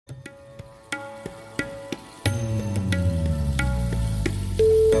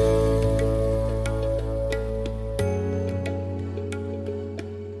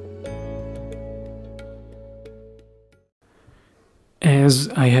As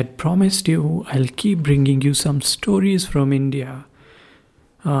I had promised you, I'll keep bringing you some stories from India.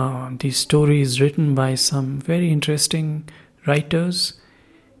 These stories written by some very interesting writers,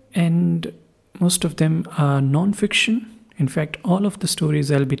 and most of them are non-fiction. In fact, all of the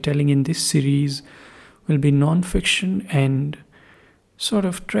stories I'll be telling in this series will be non-fiction and sort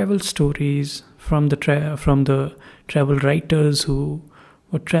of travel stories from the travel writers who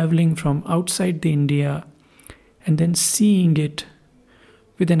were traveling from outside the India and then seeing it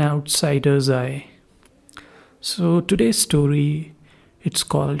with an outsider's eye. So today's story, it's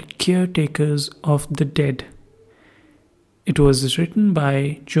called Caretakers of the Dead. It was written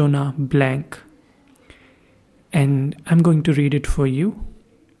by Jonah Blank, and I'm going to read it for you.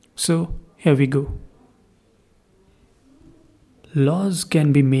 So here we go. Laws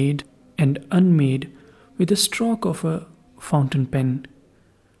can be made and unmade with a stroke of a fountain pen,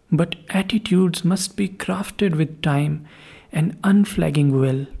 but attitudes must be crafted with time and unflagging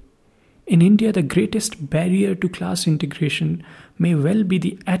will. In India, the greatest barrier to class integration may well be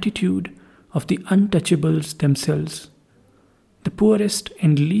the attitude of the untouchables themselves. The poorest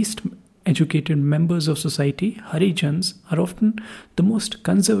and least educated members of society, Harijans, are often the most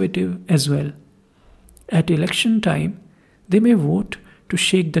conservative as well. At election time, they may vote to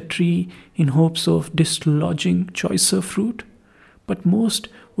shake the tree in hopes of dislodging choicer fruit, but most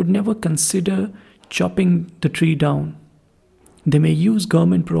would never consider chopping the tree down. They may use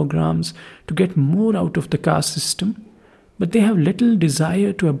government programs to get more out of the caste system, but they have little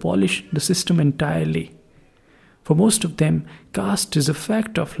desire to abolish the system entirely. For most of them, caste is a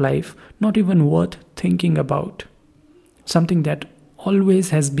fact of life, not even worth thinking about. Something that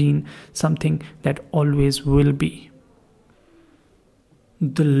always has been, something that always will be.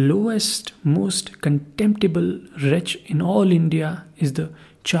 The lowest, most contemptible wretch in all India is the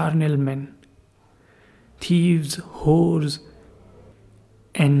charnel men. Thieves, whores,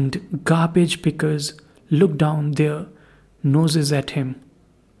 and garbage pickers look down their noses at him.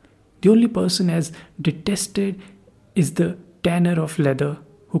 The only person as detested is the tanner of leather,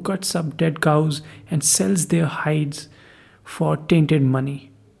 who cuts up dead cows and sells their hides for tainted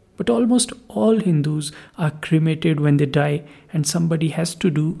money. But almost all Hindus are cremated when they die, and somebody has to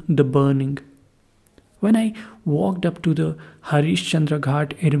do the burning. When I walked up to the Harish Chandra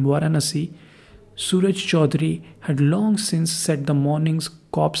Ghat in Varanasi, Suraj Chaudhary had long since set the morning's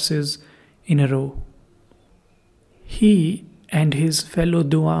corpses in a row. He and his fellow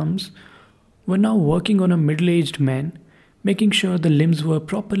Duams were now working on a middle-aged man, making sure the limbs were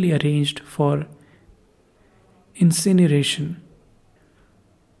properly arranged for incineration.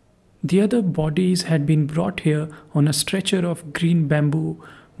 The other bodies had been brought here on a stretcher of green bamboo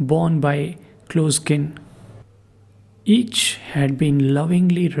borne by clotheskin. Each had been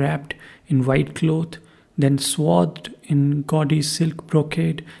lovingly wrapped in white cloth, then swathed in gaudy silk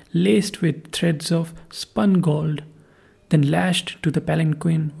brocade laced with threads of spun gold, then lashed to the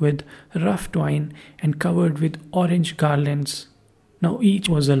palanquin with rough twine and covered with orange garlands. Now each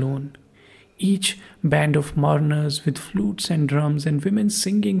was alone. Each band of mourners with flutes and drums and women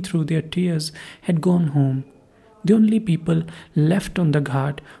singing through their tears had gone home. The only people left on the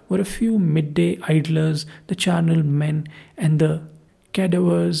ghat were a few midday idlers, the charnel men, and the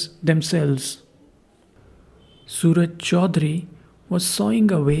cadavers themselves. Suraj Chaudhary was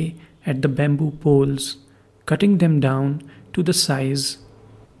sawing away at the bamboo poles, cutting them down to the size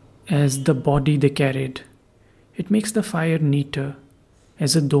as the body they carried. It makes the fire neater.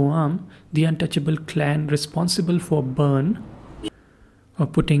 As a Doam, the untouchable clan responsible for burn or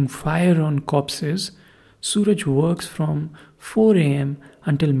putting fire on corpses, Suraj works from 4 a.m.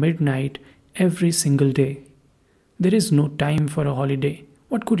 until midnight every single day. There is no time for a holiday.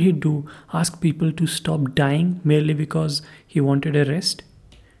 What could he do? Ask people to stop dying merely because he wanted a rest?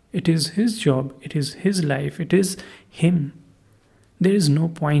 It is his job, it is his life, it is him. There is no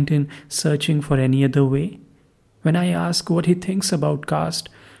point in searching for any other way. When I ask what he thinks about caste,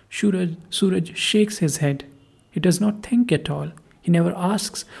 Suraj shakes his head. He does not think at all. He never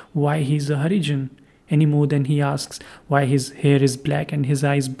asks why he is a Harijan, any more than he asks why his hair is black and his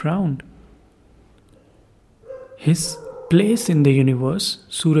eyes brown. His place in the universe,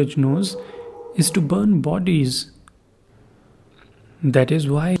 Suraj knows, is to burn bodies. That is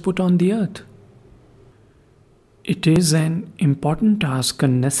why he put on the earth. It is an important task, a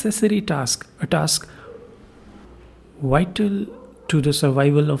necessary task, a task vital to the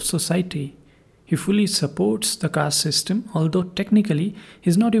survival of society. He fully supports the caste system, although technically he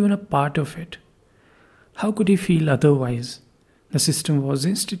is not even a part of it. How could he feel otherwise? The system was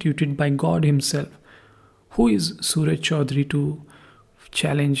instituted by God himself. Who is Suraj Chaudhary to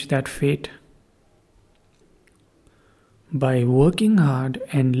challenge that fate? By working hard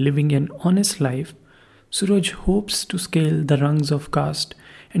and living an honest life, Suraj hopes to scale the rungs of caste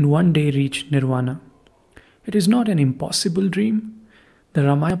and one day reach nirvana. It is not an impossible dream. The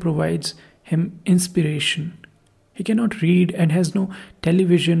Ramayana provides him inspiration. He cannot read and has no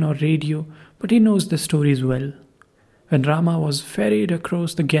television or radio, but he knows the stories well. When Rama was ferried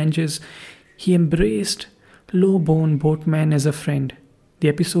across the Ganges, he embraced low-born boatman as a friend. The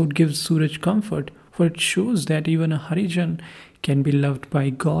episode gives Suraj comfort, for it shows that even a Harijan can be loved by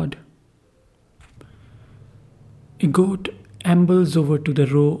God. A goat ambles over to the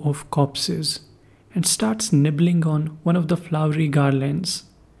row of corpses and starts nibbling on one of the flowery garlands.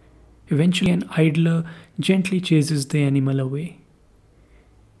 Eventually, an idler gently chases the animal away.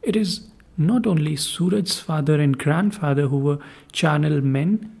 It is not only Suraj's father and grandfather who were charnel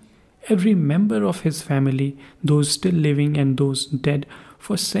men, every member of his family, those still living and those dead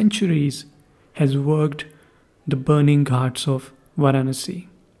for centuries, has worked the burning ghats of Varanasi.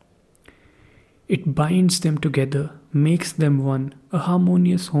 It binds them together, makes them one. A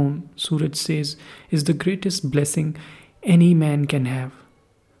harmonious home, Suraj says, is the greatest blessing any man can have.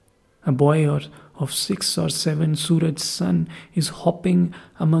 A boy of 6 or 7, Suraj's son, is hopping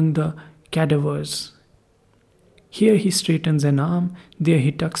among the cadavers. Here he straightens an arm, there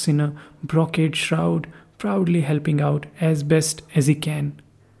he tucks in a brocade shroud, proudly helping out as best as he can.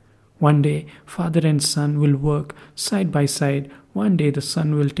 One day, father and son will work side by side. One day, the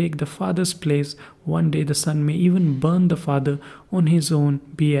son will take the father's place. One day, the son may even burn the father on his own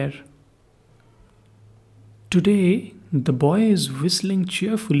bier. Today, the boy is whistling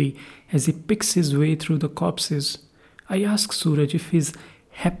cheerfully as he picks his way through the corpses. I ask Suraj if he's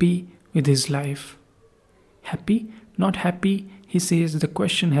happy with his life. Happy? Not happy? He says the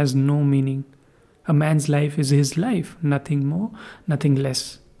question has no meaning. A man's life is his life, nothing more, nothing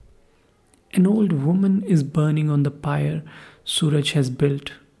less. An old woman is burning on the pyre Suraj has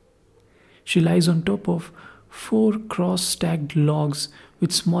built. She lies on top of 4 cross-stacked logs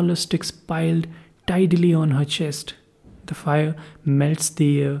with smaller sticks piled tidily on her chest. The fire melts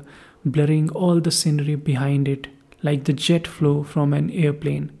the air, blurring all the scenery behind it, like the jet flow from an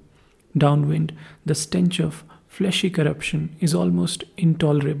airplane. Downwind, the stench of fleshy corruption is almost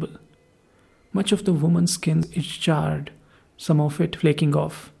intolerable. Much of the woman's skin is charred, some of it flaking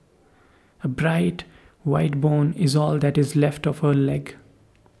off. A bright white bone is all that is left of her leg.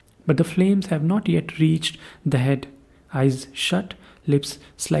 But the flames have not yet reached the head. Eyes shut, lips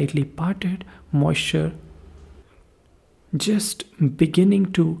slightly parted, moisture just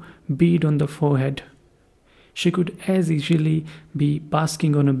beginning to bead on the forehead. She could as easily be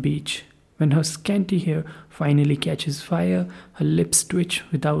basking on a beach. When her scanty hair finally catches fire, her lips twitch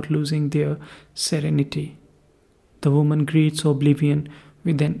without losing their serenity. The woman greets oblivion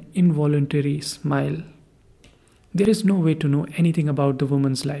with an involuntary smile. There is no way to know anything about the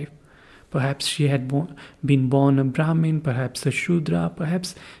woman's life. Perhaps she had been born a Brahmin, perhaps a Shudra,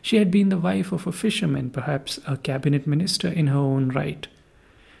 perhaps she had been the wife of a fisherman, perhaps a cabinet minister in her own right.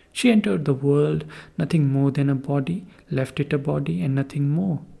 She entered the world nothing more than a body, left it a body, and nothing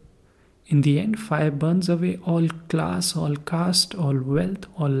more. In the end, fire burns away all class, all caste, all wealth,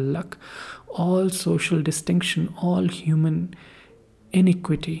 all luck, all social distinction, all human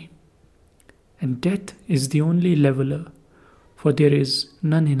iniquity. And death is the only leveler, for there is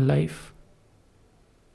none in life.